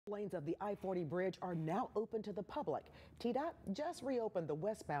Lanes of the I-40 bridge are now open to the public. TDOT just reopened the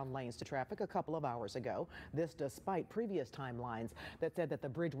westbound lanes to traffic a couple of hours ago. This despite previous timelines that said that the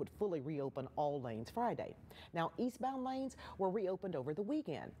bridge would fully reopen all lanes Friday. Now, eastbound lanes were reopened over the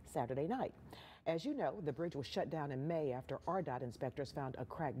weekend, Saturday night. As you know, the bridge was shut down in May after RDOT inspectors found a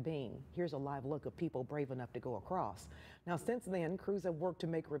cracked beam. Here's a live look of people brave enough to go across. Now, since then, crews have worked to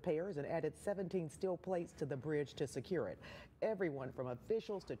make repairs and added 17 steel plates to the bridge to secure it. Everyone from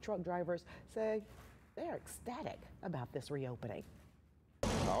officials to truck drivers say they're ecstatic about this reopening.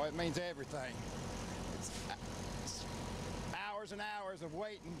 Oh, it means everything. It's hours and hours of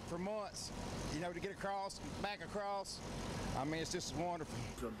waiting for months, to get across, back across. I mean, it's just wonderful.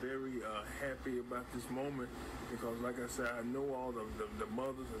 I'm very happy about this moment because, like I said, I know all the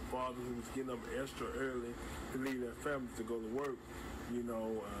mothers and fathers who was getting up extra early to leave their families to go to work.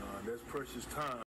 That's precious time.